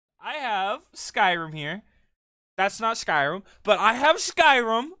have Skyrim here. That's not Skyrim, but I have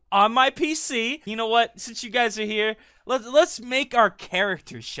Skyrim on my PC. You know what? Since you guys are here, let's make our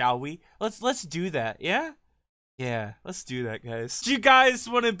characters, shall we? Let's do that. Yeah? Yeah, let's do that, guys. Do you guys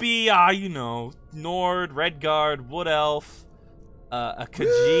want to be, you know, Nord, Redguard, Wood Elf, a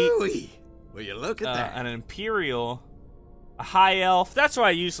Khajiit? Will you look at that? An Imperial, a High Elf. That's what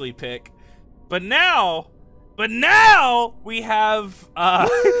I usually pick. But now we have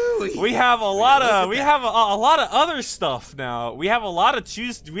we have a lot of other stuff now. We have a lot to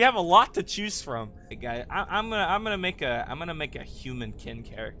choose from. Hey guys, I'm gonna make a human-kin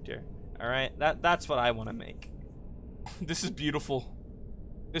character. All right, that's what I want to make. This is beautiful.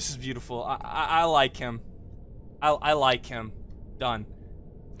 This is beautiful. I like him. I like him. Done.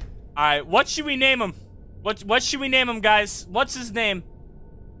 All right, what should we name him? What should we name him, guys? What's his name?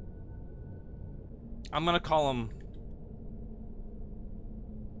 I'm gonna call him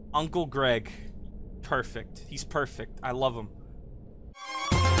Uncle Greg. Perfect. He's perfect. I love him.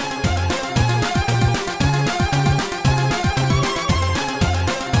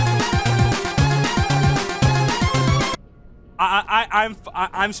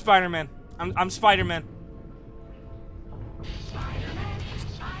 I'm Spider-Man. I'm Spider-Man.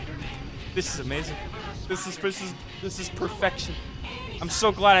 This is amazing. This is perfection. I'm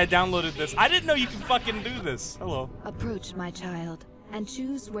so glad I downloaded this. I didn't know you could fucking do this. Hello. Approach, my child, and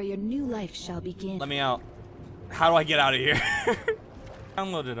choose where your new life shall begin. Let me out. How do I get out of here?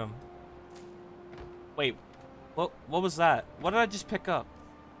 Downloaded them. Wait, what was that? What did I just pick up?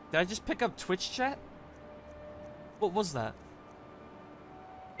 Did I just pick up Twitch chat? What was that?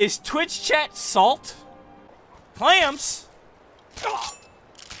 Is Twitch chat salt? Clams?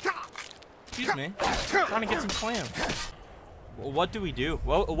 Excuse me. I'm trying to get some clams. What do we do?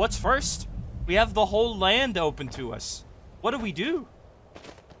 Well, what's first? We have the whole land open to us. What do we do?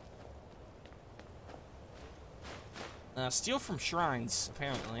 Steal from shrines,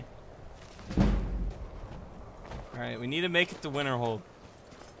 apparently. Alright, we need to make it to Winterhold.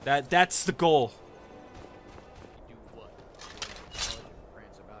 That's the goal.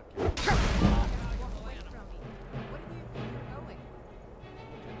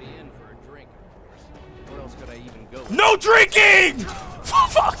 No drinking!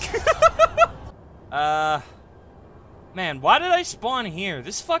 Fuck! Man, why did I spawn here?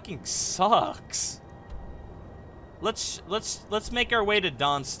 This fucking sucks. Let's make our way to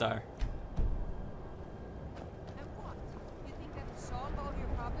Dawnstar. And what? You think that will solve all of your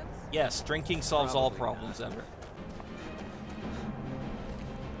problems? Yes, drinking solves all problems ever.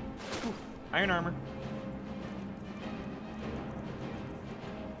 Ooh, iron armor.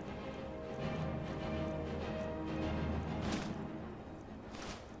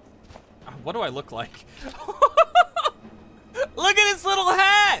 What do I look like? Look at his little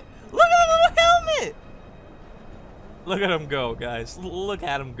hat! Look at the little helmet! Look at him go, guys. Look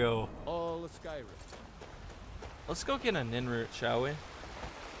at him go. All of Skyrim. Let's go get an in-route, shall we?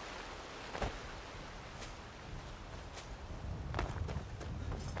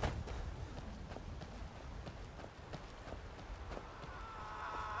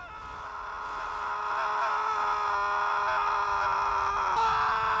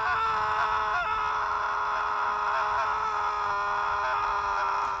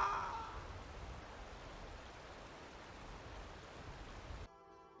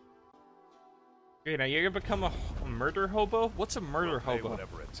 Okay, now you're gonna become a murder hobo? What's a murder hobo?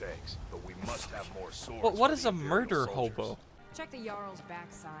 Whatever it takes, but we must have more swords. What is a murder hobo? Check the Jarl's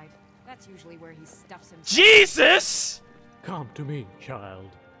backside. That's usually where he stuffs himself. Jesus! Come to me, child.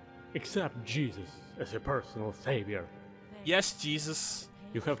 Accept Jesus as your personal savior. Yes, Jesus.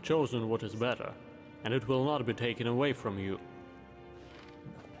 You have chosen what is better, and it will not be taken away from you.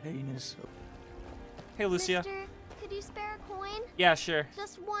 Pain is. Hey, Lucia. Mister, could you spare a coin? Yeah, sure.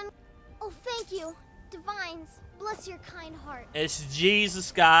 Just one. Oh, thank you. Divines, bless your kind heart. It's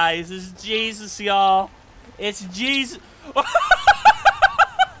Jesus, guys. It's Jesus, y'all. It's Jesus. Look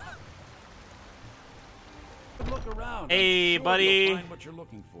around. Hey, I'm sure buddy. you'll find what you're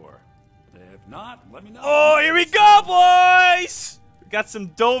looking for. If not, let me know. Oh, here we go, boys. We got some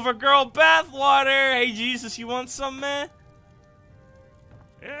Dover girl bathwater. Hey, Jesus, you want some, man?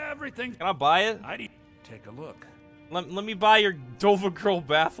 Everything. Can I buy it? Take a look. Let me buy your Dover girl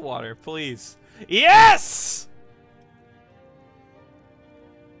bathwater, please. Yes!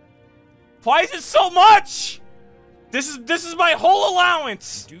 Why is it so much? This is my whole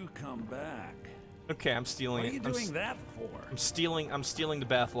allowance. Do come back. Okay, I'm stealing it. What are you doing that for? I'm stealing the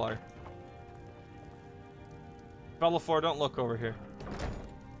bathwater. Bellafor, don't look over here.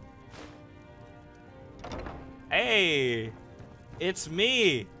 Hey, it's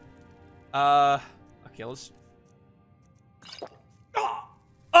me. Okay, let's...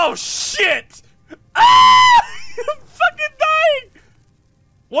 Oh, shit! Ah! I'm fucking dying!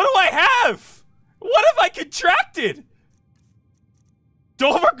 What do I have? What have I contracted?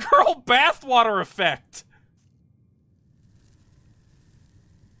 Dover Girl bathwater effect.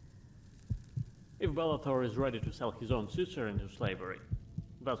 If Bellator is ready to sell his own sister into slavery,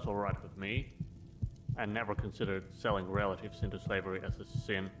 that's alright with me. I never considered selling relatives into slavery as a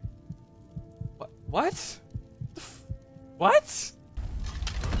sin. What? What?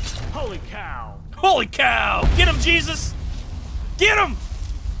 Holy cow! Holy cow! Get him, Jesus! Get him!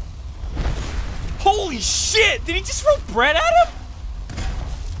 Holy shit! Did he just throw bread at him?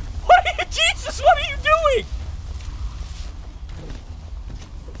 What are you, Jesus? What are you doing?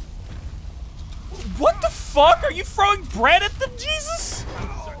 What the fuck? Are you throwing bread at them, Jesus?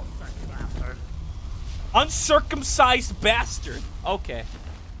 Uncircumcised bastard. Okay.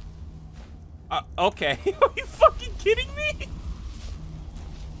 Okay. Are you fucking kidding me?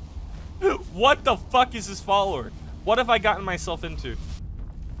 What the fuck is this follower? What have I gotten myself into?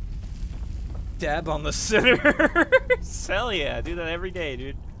 Dab on the center. Hell yeah, I do that every day,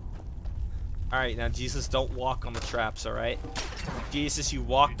 dude. Alright, now Jesus, don't walk on the traps, alright? Jesus, you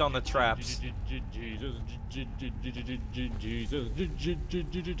walked on the traps. Jesus. Jesus.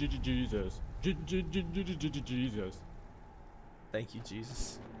 Thank you,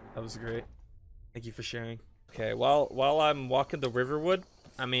 Jesus. That was great. Thank you for sharing. Okay, while I'm walking the Riverwood,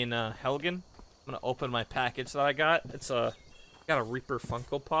 Helgen, I'm gonna open my package that I got. It's got a Reaper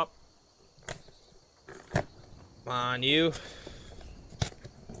Funko Pop. Come on, you.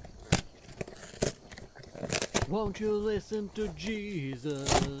 Won't you listen to Jesus?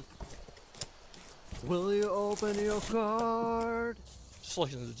 Will you open your card? Just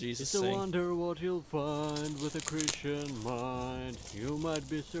listen to Jesus It's a sing. wonder what you'll find with a Christian mind. You might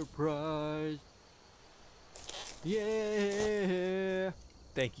be surprised. Yeah.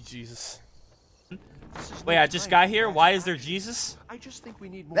 Thank you, Jesus. Wait, I just got here. Why is there Jesus? I just think we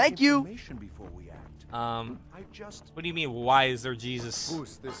need more information before we act. What do you mean? Why is there Jesus?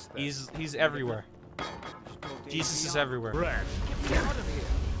 Who's this then? He's everywhere. Jesus is everywhere. Brad. Get me out of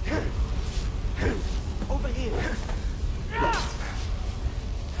here. Over here.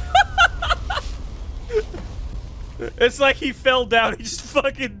 It's like he fell down. He just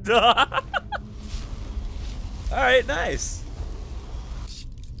fucking died. All right, nice.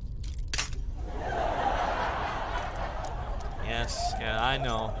 Yes, yeah, I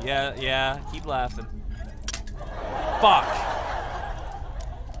know. Yeah, keep laughing. Fuck.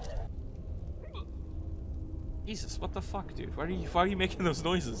 Jesus, what the fuck, dude? Why are you making those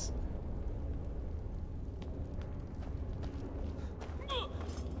noises?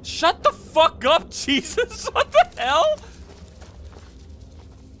 Shut the fuck up, Jesus! What the hell?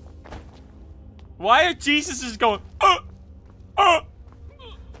 Why are Jesuses going?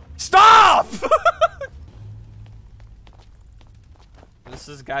 Stop!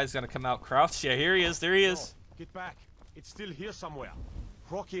 This guy's gonna come out crouched. Yeah, here he is. There he is. Get back. It's still here somewhere.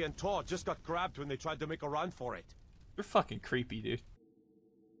 Rocky and Todd just got grabbed when they tried to make a run for it. You're fucking creepy, dude.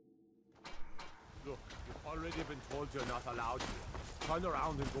 Look, you've already been told you're not allowed here. Turn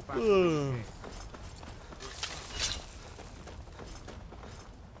around and go back to the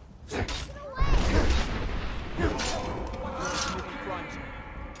ship.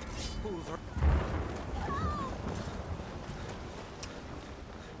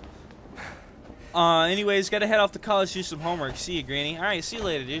 Anyways, gotta head off to college to do some homework. See you, Granny. Alright, see you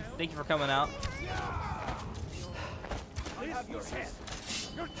later, dude. Thank you for coming out.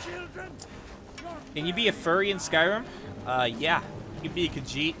 Can you be a furry in Skyrim? Yeah. You can be a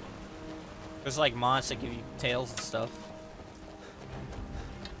Khajiit. There's like mods that give you tails and stuff.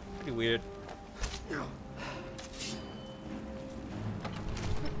 Pretty weird.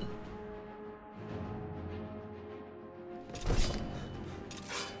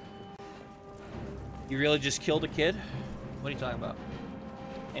 You really just killed a kid? What are you talking about?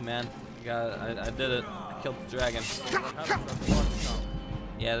 Hey man, I did it. I killed the dragon.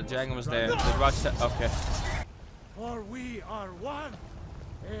 Yeah, the dragon was there. The watch. Okay. For we are one.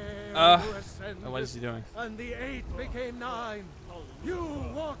 What is he doing? And the 8 became 9.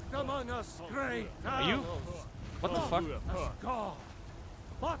 You walked among us, great. Are you? What the fuck? As God,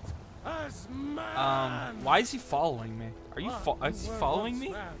 but as man. Why is he following me? Are you is he following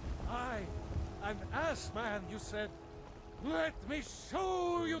me? And as man, you said, "Let me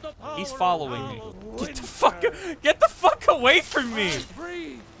show you the power." He's following me. Get the fuck away from me!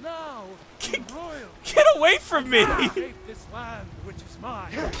 Breathe now. Get away from me! This land, which is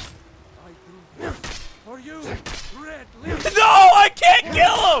mine. I do this for you, Red Lily. No, I can't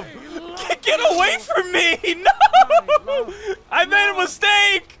kill him!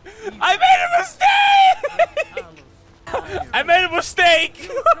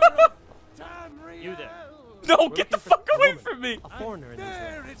 honor in these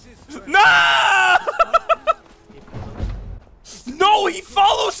There lands. it is. No! No, he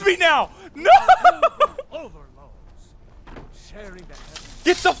follows me now! No! Overlords. Sharing the heavens.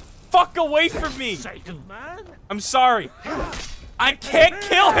 Get the fuck away from me! Satan, man. I'm sorry. I can't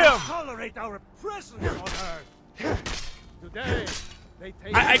kill him! Tolerate our presence on Earth. Today, they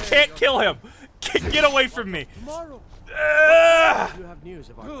take I away can't your kill him! Get away from me! tomorrow. You have news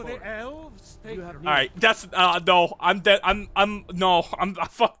of our Do the quarry. elves take You have your news. Alright, that's, no, I'm dead,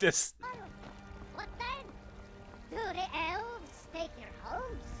 fuck this. What then? Do the elves take your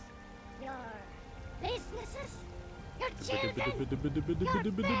homes? Your businesses? Your children? Your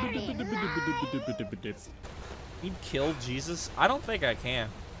very lives? You kill Jesus? I don't think I can.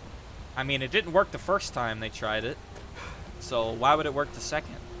 I mean, it didn't work the first time they tried it. So why would it work the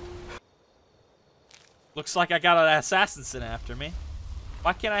second? Looks like I got an assassin after me.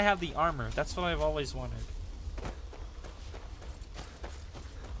 Why can't I have the armor? That's what I've always wanted.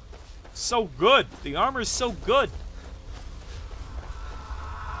 So good. The armor is so good.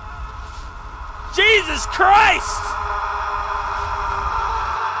 Jesus Christ!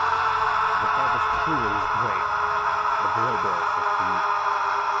 The harvest crew is great. The global is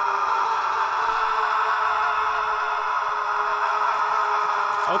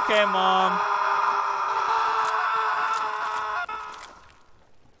Okay, Mom.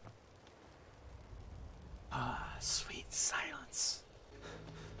 Ah, sweet silence.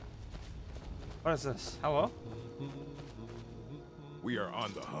 What is this? Hello? We are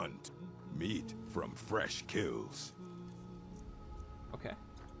on the hunt. Meat from fresh kills. Okay.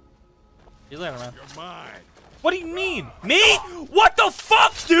 See you later, man. You're mine. What do you mean? Me? What the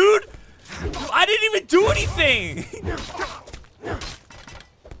fuck, dude? I didn't even do anything!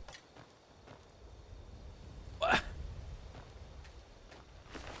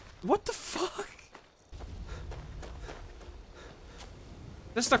 What the fuck?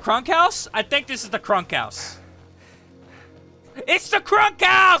 This is the Crunk House? I think this is the Crunk House. It's the Crunk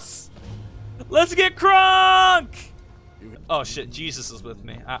House! Let's get Crunk! Oh shit, Jesus is with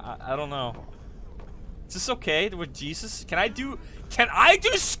me. I don't know. Is this okay with Jesus? Can I do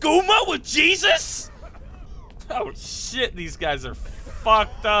skooma with Jesus? Oh shit, these guys are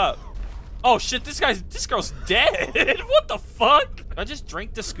fucked up. Oh shit, this girl's dead. What the fuck? Did I just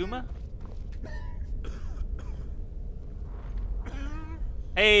drink the skooma?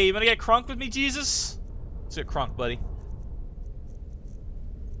 Hey, you wanna get crunk with me, Jesus? Let's get crunk, buddy.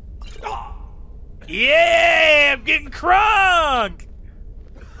 Yeah, I'm getting crunk!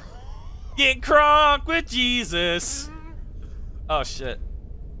 Getting crunk with Jesus. Oh shit.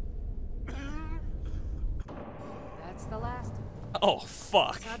 That's the last. Oh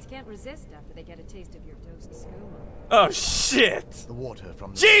fuck. Gods can't resist after they get a taste of your toast skooma. Oh shit. The water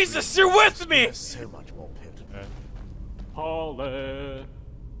from the Jesus, you're with me! There's so much more pit. Hallelujah.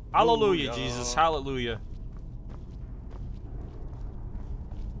 Hallelujah, Jesus. Hallelujah.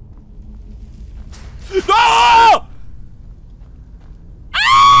 Oh!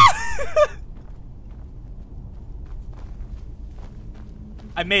 Ah!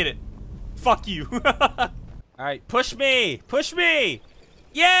 I made it. Fuck you. Alright, push me! Push me!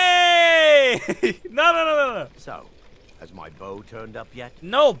 Yay! No. So, has my bow turned up yet?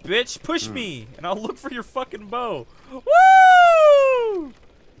 No, bitch, push me, and I'll look for your fucking bow. Woo!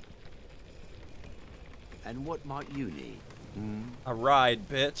 And what might you need? A ride,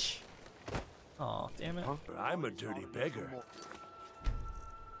 bitch. Oh, damn it. I'm a dirty beggar.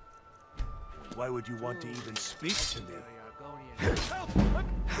 Why would you want to even speak to me?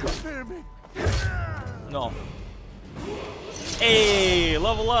 Spare me. No. Hey,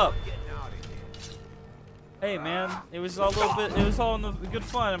 level up. Hey, man, it was all in the good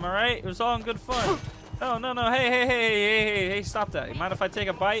fun, am I right? It was all in good fun. Oh, no. Hey, stop that. You mind if I take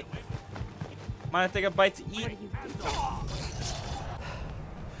a bite? Mind if I take a bite to eat?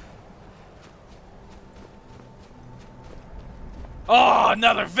 Oh,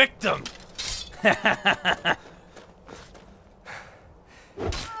 another victim! Never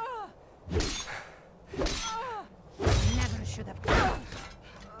should have.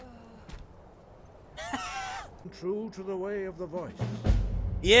 True to the way of the voice.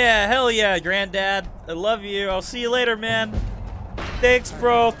 Yeah, hell yeah, Granddad. I love you. I'll see you later, man. Thanks,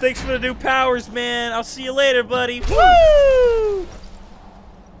 bro. Thanks for the new powers, man. I'll see you later, buddy. Woo!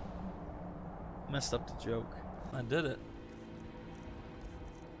 Messed up the joke. I did it.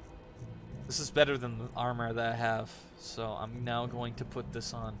 This is better than the armor that I have, so I'm now going to put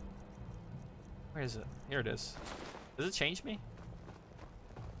this on. Where is it? Here it is. Does it change me?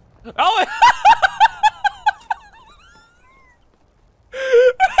 Oh!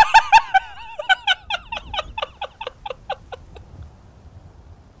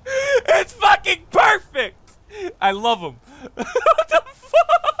 I love him. What the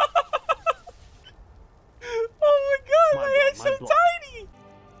fuck? Oh my god, my hand's so tiny.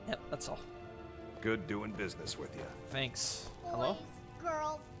 Yep, that's all. Good doing business with you. Thanks. Boys, Hello?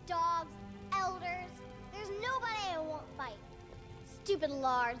 girls, dogs, elders. There's nobody I won't fight. Stupid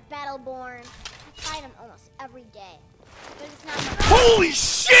Lars, Battleborn. I fight him almost every day. But it's not Holy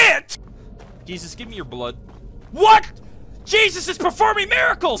shit! Jesus, give me your blood. What? Jesus is performing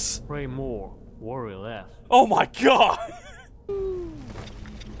miracles! Pray more, worry less. Oh my god!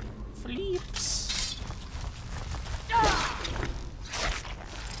 Flips.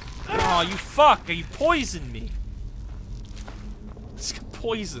 Oh, you fuck! You poisoned me. It's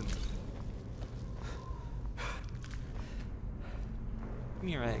poison. Give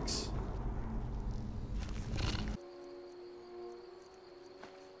me your eggs.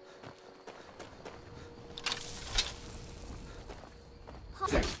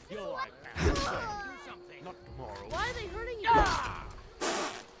 Not tomorrow. Why are they hurting you?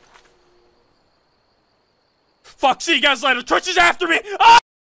 Fuck, see you guys later. Twitch is after me! Ah!